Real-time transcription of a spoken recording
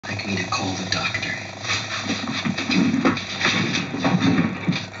like me to call the doctor?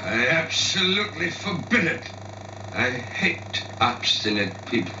 I absolutely forbid it. I hate obstinate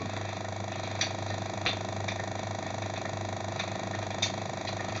people.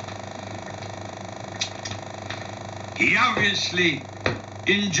 He obviously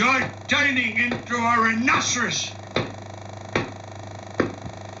enjoyed turning into a rhinoceros.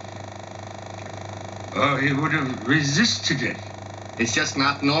 Or he would have resisted it. It's just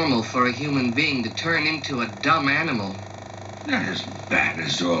not normal for a human being to turn into a dumb animal. Not as bad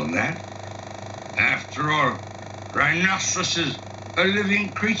as all that. After all, rhinoceroses are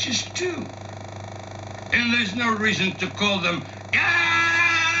living creatures too. And there's no reason to call them dumb!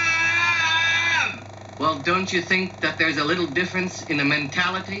 Well, don't you think that there's a little difference in the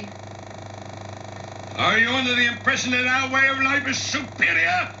mentality? Are you under the impression that our way of life is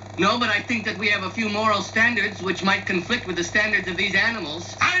superior? No, but I think that we have a few moral standards which might conflict with the standards of these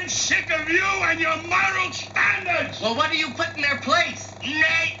animals. I'm sick of you and your moral standards! Well, what do you put in their place?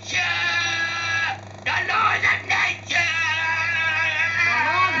 Nature! The laws of nature! The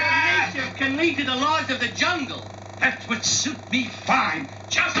laws of nature can lead to the laws of the jungle. That would suit me fine.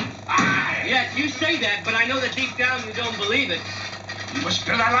 Just fine! Yes, you say that, but I know that deep down you don't believe it. We must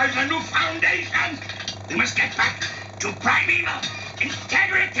build our lives on new foundations. We must get back to primeval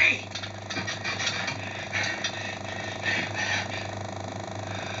integrity.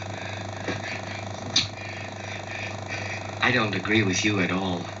 I don't agree with you at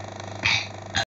all.